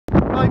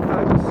Hi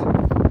folks,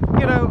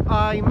 you know,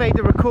 I made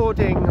a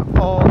recording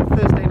on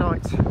Thursday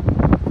night,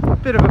 a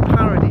bit of a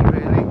parody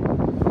really,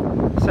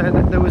 saying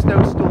that there was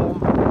no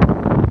storm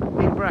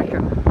in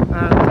Brecon,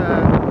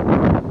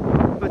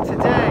 and but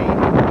today,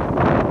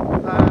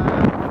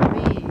 for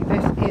me,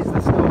 this is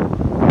the storm.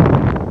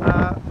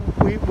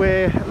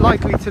 We're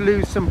likely to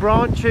lose some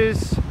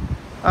branches,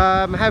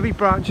 heavy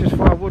branches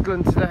for our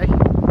woodland tonight,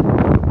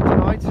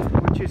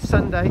 which is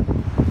Sunday.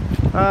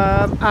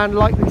 And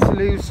likely to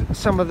lose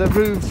some of the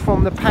roofs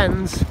from the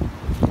pens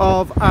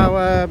of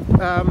our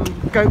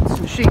goats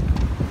and sheep.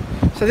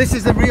 So this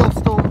is the real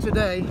storm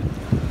today.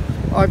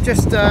 I'm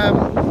just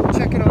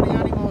checking on the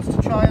animals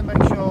to try and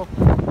make sure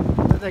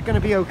that they're going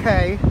to be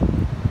okay,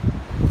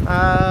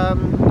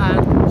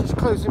 and just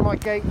closing my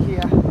gate here.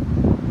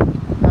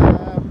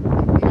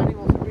 The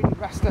animals are really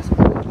restless at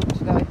the moment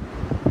today,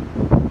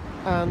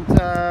 and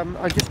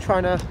I'm just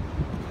trying to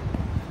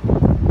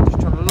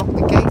lock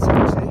the gate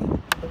actually.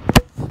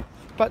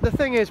 But the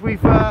thing is,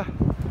 we've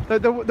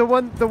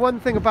the one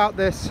thing about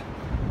this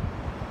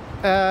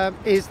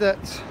is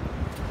that,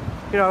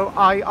 you know,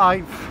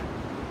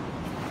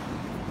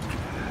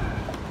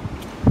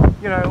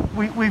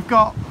 we've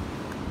got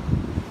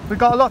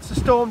lots of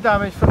storm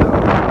damage for the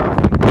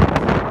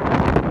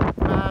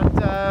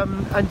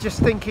and just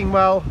thinking,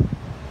 well,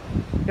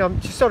 you know,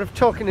 I'm just sort of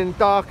talking in the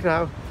dark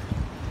now,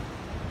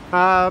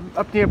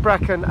 up near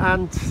Brecon,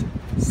 and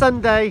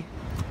Sunday.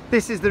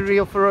 This is the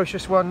real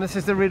ferocious one. This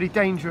is the really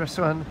dangerous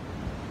one.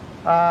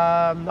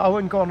 I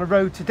wouldn't go on a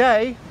road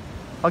today.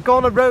 I'll go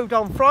on a road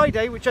on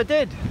Friday, which I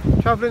did.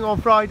 Travelling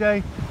on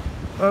Friday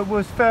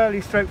was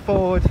fairly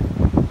straightforward.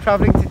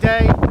 Travelling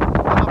today, I'm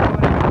not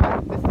going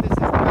anywhere. This is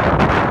the way.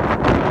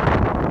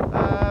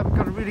 I've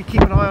got to really keep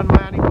an eye on my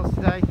animals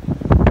today.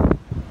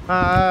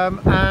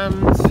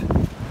 And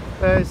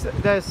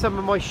there's some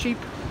of my sheep.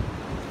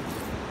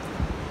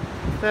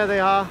 There they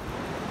are.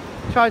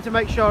 Trying to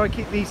make sure I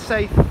keep these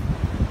safe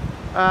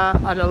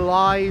and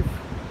alive.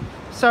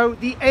 So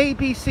the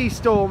ABC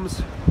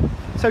storms,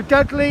 so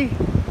Dudley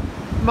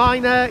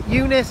minor,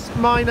 Eunice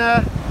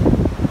minor,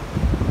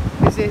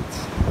 is it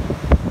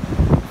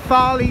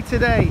Farley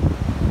today,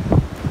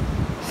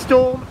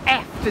 Storm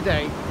F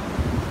today.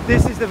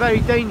 This is the very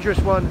dangerous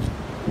one,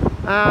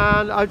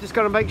 and I've just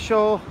got to make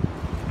sure,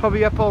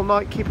 probably up all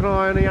night keeping an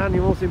eye on the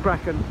animals in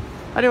Brecon.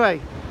 Anyway,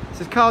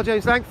 this is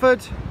KARL-JAMES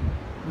Langford,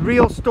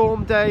 real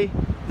storm day.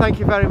 Thank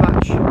you very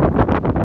much.